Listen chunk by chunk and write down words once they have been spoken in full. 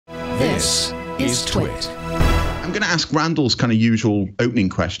This is TWiT. I'm going to ask Randall's kind of usual opening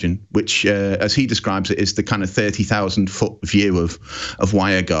question, which, as he describes it, is the kind of 30,000-foot view of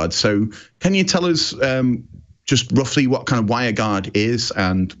WireGuard. So can you tell us just roughly what kind of WireGuard is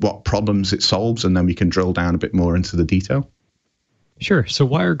and what problems it solves, and then we can drill down a bit more into the detail? Sure. So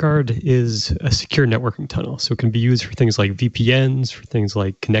WireGuard is a secure networking tunnel. So it can be used for things like VPNs, for things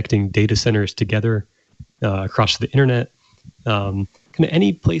like connecting data centers together across the internet. Kind of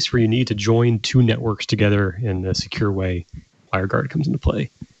any place where you need to join two networks together in a secure way, WireGuard comes into play.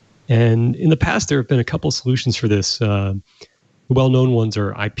 And in the past, there have been a couple of solutions for this. Well-known ones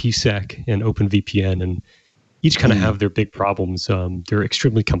are IPsec and OpenVPN, and each kind of have their big problems. They're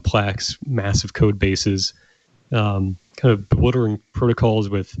extremely complex, massive code bases, kind of bewildering protocols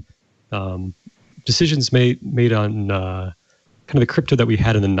with decisions made on kind of the crypto that we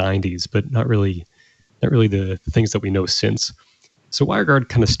had in the 90s, but not really the things that we know since. So WireGuard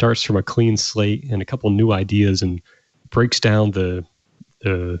kind of starts from a clean slate and a couple new ideas and breaks down the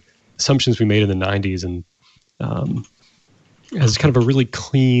assumptions we made in the 90s and has kind of a really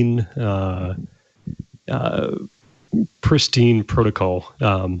clean, pristine protocol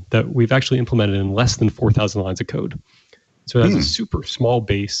that we've actually implemented in less than 4,000 lines of code. So it has a super small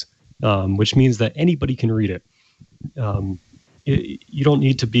base, which means that anybody can read it. You don't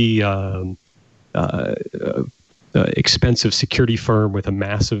need to be expensive security firm with a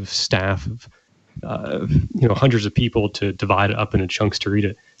massive staff of hundreds of people to divide it up into chunks to read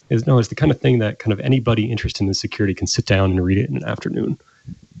it. It's the kind of thing that kind of anybody interested in security can sit down and read it in an afternoon.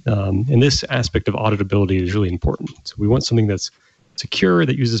 And this aspect of auditability is really important. So we want something that's secure,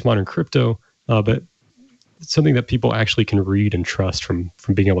 that uses modern crypto, but it's something that people actually can read and trust from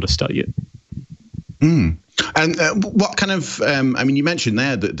being able to study it. And what kind of, you mentioned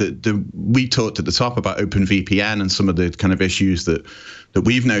there that we talked at the top about OpenVPN and some of the kind of issues that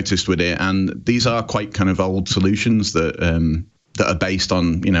we've noticed with it. And these are quite kind of old solutions that are based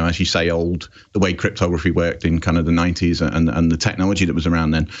on, as you say, the way cryptography worked in kind of the 90s and the technology that was around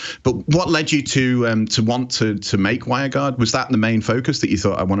then. But what led you to want to make WireGuard? Was that the main focus, that you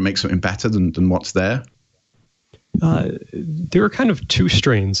thought, I want to make something better than what's there? There were kind of two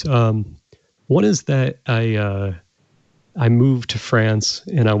strains. One is that I moved to France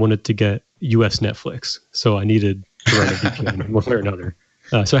and I wanted to get US Netflix, so I needed to run a VPN one way or another.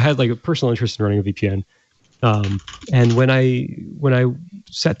 So I had like a personal interest in running a VPN. And when I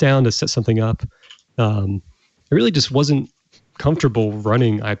sat down to set something up, I really just wasn't comfortable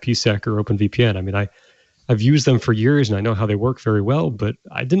running IPsec or OpenVPN. I mean, I've used them for years and I know how they work very well, but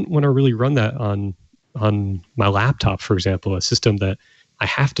I didn't want to really run that on my laptop, for example, a system that I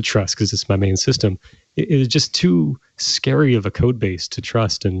have to trust because it's my main system. It is just too scary of a code base to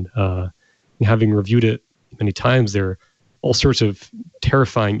trust. And having reviewed it many times, there are all sorts of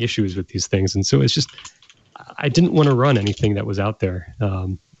terrifying issues with these things. And so it's just, I didn't want to run anything that was out there.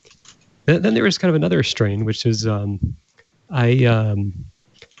 Then there was kind of another strain, which is I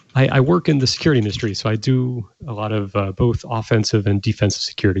work in the security industry. So I do a lot of both offensive and defensive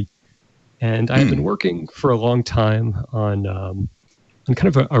security. And I've been working for a long time on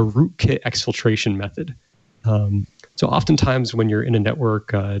kind of a rootkit exfiltration method. So oftentimes when you're in a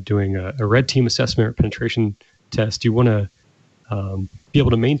network doing a red team assessment or penetration test, you want to be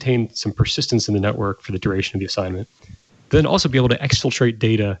able to maintain some persistence in the network for the duration of the assignment. Then also be able to exfiltrate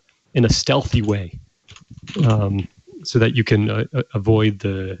data in a stealthy way so that you can avoid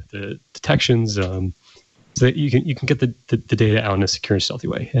the detections, so that you can get the data out in a secure and stealthy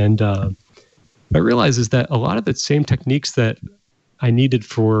way. And what I realized is that a lot of the same techniques that I needed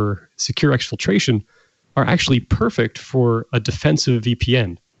for secure exfiltration are actually perfect for a defensive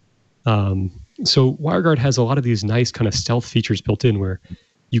VPN. So WireGuard has a lot of these nice kind of stealth features built in where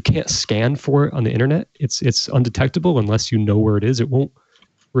you can't scan for it on the internet. It's undetectable unless you know where it is. It won't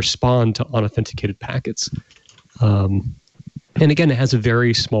respond to unauthenticated packets. And again, it has a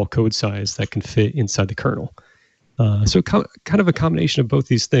very small code size that can fit inside the kernel. So kind of a combination of both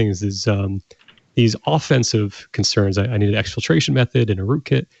these things is these offensive concerns. I need an exfiltration method and a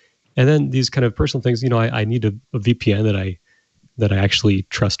rootkit. And then these kind of personal things, I need a VPN that I actually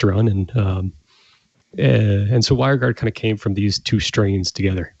trust to run. And so WireGuard kind of came from these two strains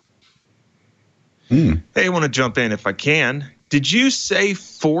together. Hey, I want to jump in if I can. Did you say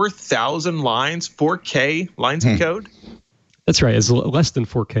 4,000 lines, 4K lines of code? That's right. It's less than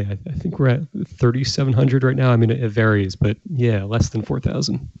 4K. I think we're at 3,700 right now. I mean, it varies, but yeah, less than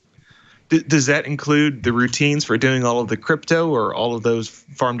 4,000. Does that include the routines for doing all of the crypto, or all of those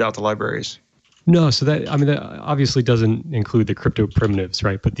farmed out to libraries? No, so that obviously doesn't include the crypto primitives,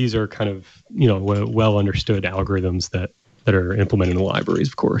 right? But these are kind of, well understood algorithms that that are implemented in the libraries,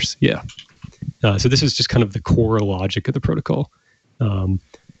 of course. Yeah. So this is just kind of the core logic of the protocol.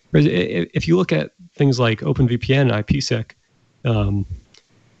 Whereas if you look at things like OpenVPN and IPsec,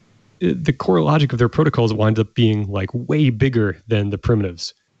 the core logic of their protocols winds up being like way bigger than the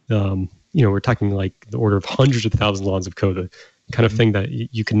primitives. We're talking like the order of hundreds of thousands of lines of code, the kind of thing that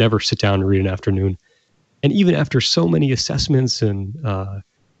you can never sit down and read in an afternoon. And even after so many assessments and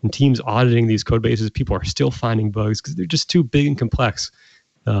teams auditing these code bases, people are still finding bugs because they're just too big and complex.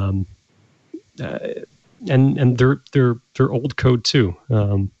 And they're old code too.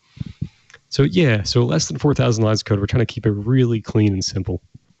 So less than 4,000 lines of code. We're trying to keep it really clean and simple.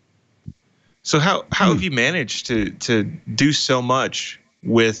 So how have you managed to do so much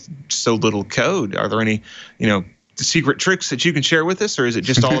with so little code? Are there any secret tricks that you can share with us, or is it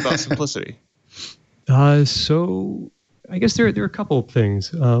just all about simplicity? So I guess there are a couple of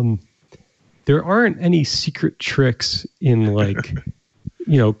things. There aren't any secret tricks in like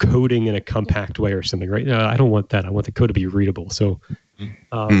coding in a compact way or something, right? I don't want that. I want the code to be readable. So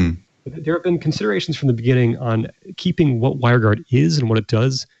there have been considerations from the beginning on keeping what WireGuard is and what it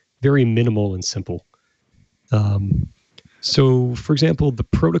does very minimal and simple. So, for example, the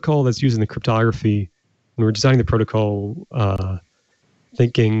protocol that's using the cryptography, when we're designing the protocol,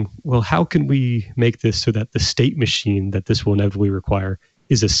 thinking, well, how can we make this so that the state machine that this will inevitably require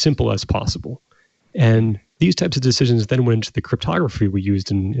is as simple as possible? And these types of decisions then went into the cryptography we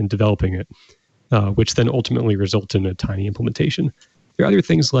used in developing it, which then ultimately result in a tiny implementation. There are other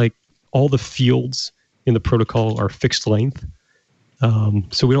things like all the fields in the protocol are fixed length.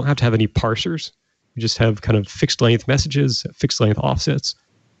 So we don't have to have any parsers. We just have kind of fixed length messages, fixed length offsets.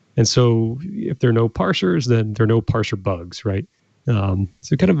 And so if there are no parsers, then there are no parser bugs, right?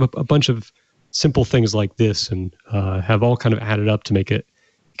 So kind of a bunch of simple things like this and have all kind of added up to make it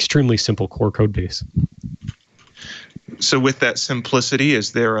extremely simple core code base. So with that simplicity,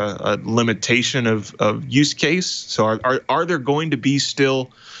 is there a limitation of use case? So are there going to be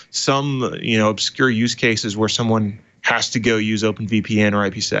still some obscure use cases where someone has to go use OpenVPN or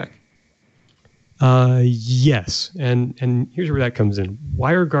IPsec? Yes, and here's where that comes in.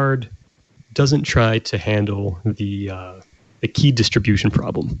 WireGuard doesn't try to handle the key distribution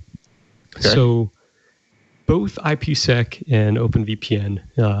problem. Okay. So both IPsec and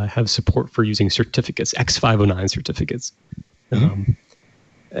OpenVPN have support for using certificates, X509 certificates.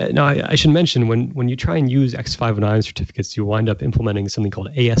 Now, I should mention, when you try and use X509 certificates, you wind up implementing something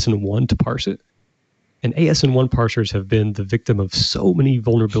called ASN1 to parse it. And ASN1 parsers have been the victim of so many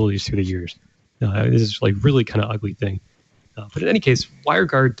vulnerabilities through the years. This is like really kind of ugly thing. But in any case,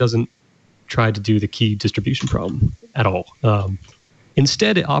 WireGuard doesn't try to do the key distribution problem at all.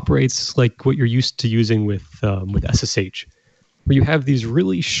 Instead, it operates like what you're used to using with SSH, where you have these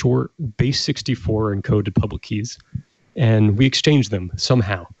really short base 64 encoded public keys, and we exchange them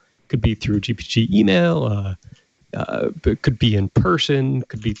somehow. Could be through GPG email, it could be in person,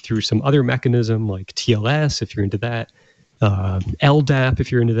 could be through some other mechanism like TLS if you're into that, LDAP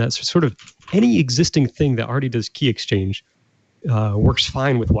if you're into that. So sort of any existing thing that already does key exchange works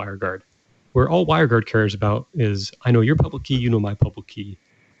fine with WireGuard. Where all WireGuard cares about is, I know your public key, you know my public key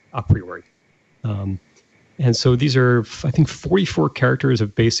a priori. And so these are, I think, 44 characters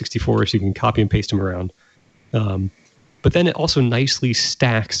of base 64, so you can copy and paste them around. But then it also nicely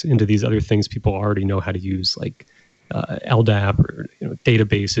stacks into these other things people already know how to use, like LDAP or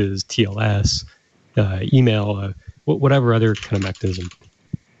databases, TLS, email, whatever other kind of mechanism.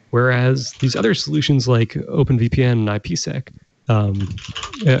 Whereas these other solutions like OpenVPN and IPsec,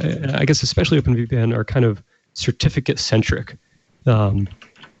 I guess especially OpenVPN, are kind of certificate-centric. And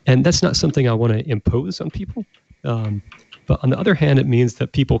that's not something I want to impose on people. But on the other hand, it means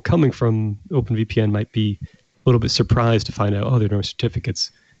that people coming from OpenVPN might be a little bit surprised to find out, there are no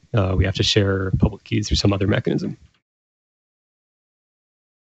certificates. We have to share public keys through some other mechanism.